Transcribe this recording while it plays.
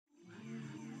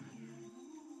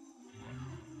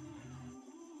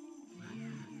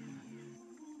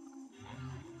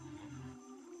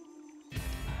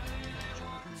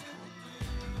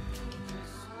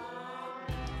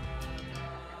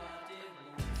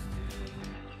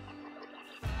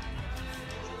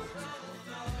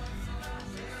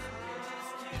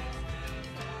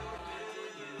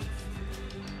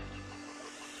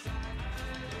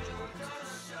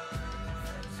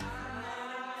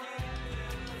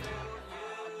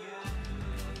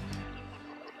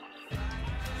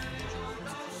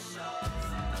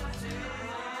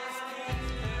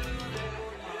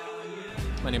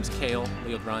My name's Kale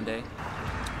Leo Grande.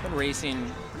 I've been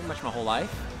racing pretty much my whole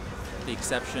life, with the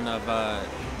exception of a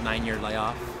 9-year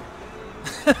layoff.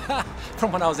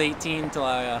 From when I was 18 till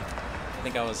I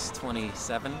think I was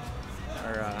 27,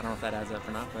 or I don't know if that adds up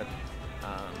or not, but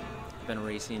I've been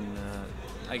racing,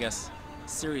 I guess,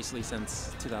 seriously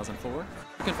since 2004.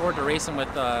 Looking forward to racing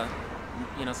with some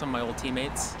of my old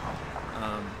teammates.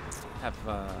 Have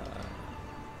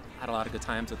had a lot of good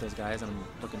times with those guys, and I'm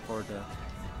looking forward to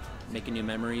making new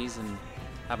memories and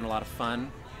having a lot of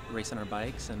fun racing our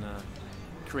bikes and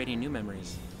creating new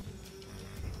memories.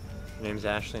 My name's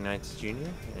Ashley Knights Jr.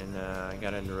 and I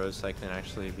got into road cycling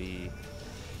actually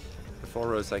before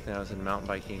road cycling I was in mountain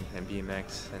biking and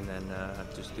BMX, and then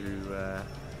just through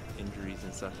injuries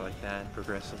and stuff like that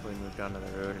progressively moved onto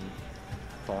the road and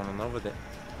fallen in love with it.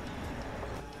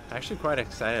 Actually quite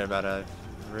excited about it.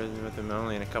 I've ridden with them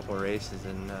only in a couple of races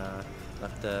and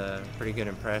left a pretty good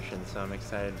impression, so I'm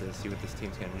excited to see what this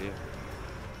team's going to do.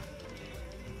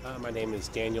 My name is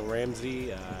Daniel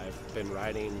Ramsey. I've been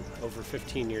riding over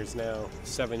 15 years now,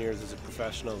 7 years as a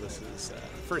professional. This is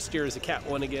first year as a Cat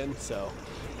 1 again, so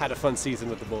had a fun season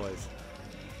with the boys.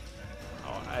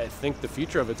 I think the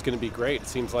future of it's going to be great. It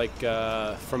seems like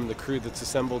from the crew that's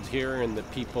assembled here and the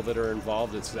people that are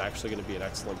involved, it's actually going to be an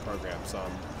excellent program. So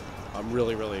I'm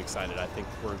really, really excited. I think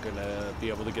we're going to be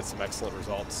able to get some excellent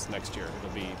results next year.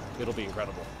 It'll be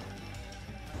incredible.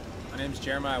 My name's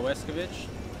Jeremiah Weskovich.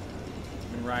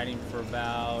 Been riding for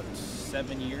about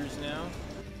 7 years now.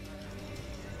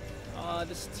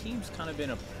 This team's kind of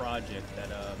been a project that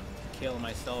Kale and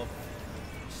myself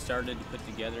started to put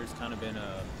together. It's kind of been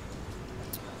a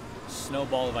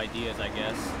snowball of ideas, I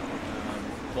guess.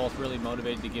 Both really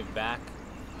motivated to give back.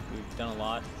 We've done a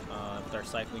lot with our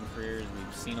cycling careers.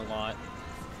 We've seen a lot,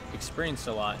 experienced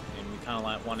a lot, and we kind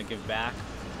of want to give back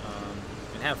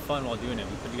and have fun while doing it.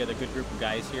 We put together a good group of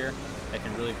guys here that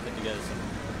can really put together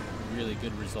some really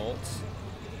good results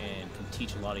and can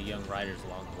teach a lot of young riders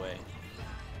along the way.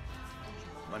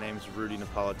 My name's Rudy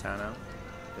Napolitano.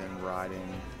 Been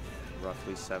riding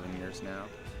roughly 7 years now.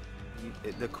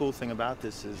 The cool thing about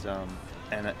this is,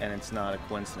 and it's not a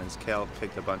coincidence, Kale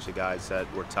picked a bunch of guys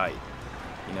that were tight,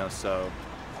 so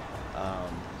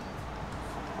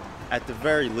at the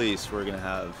very least we're going to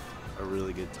have a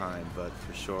really good time, but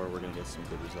for sure we're going to get some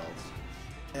good results.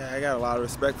 Yeah, I got a lot of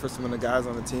respect for some of the guys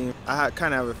on the team. I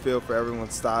kind of have a feel for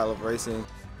everyone's style of racing.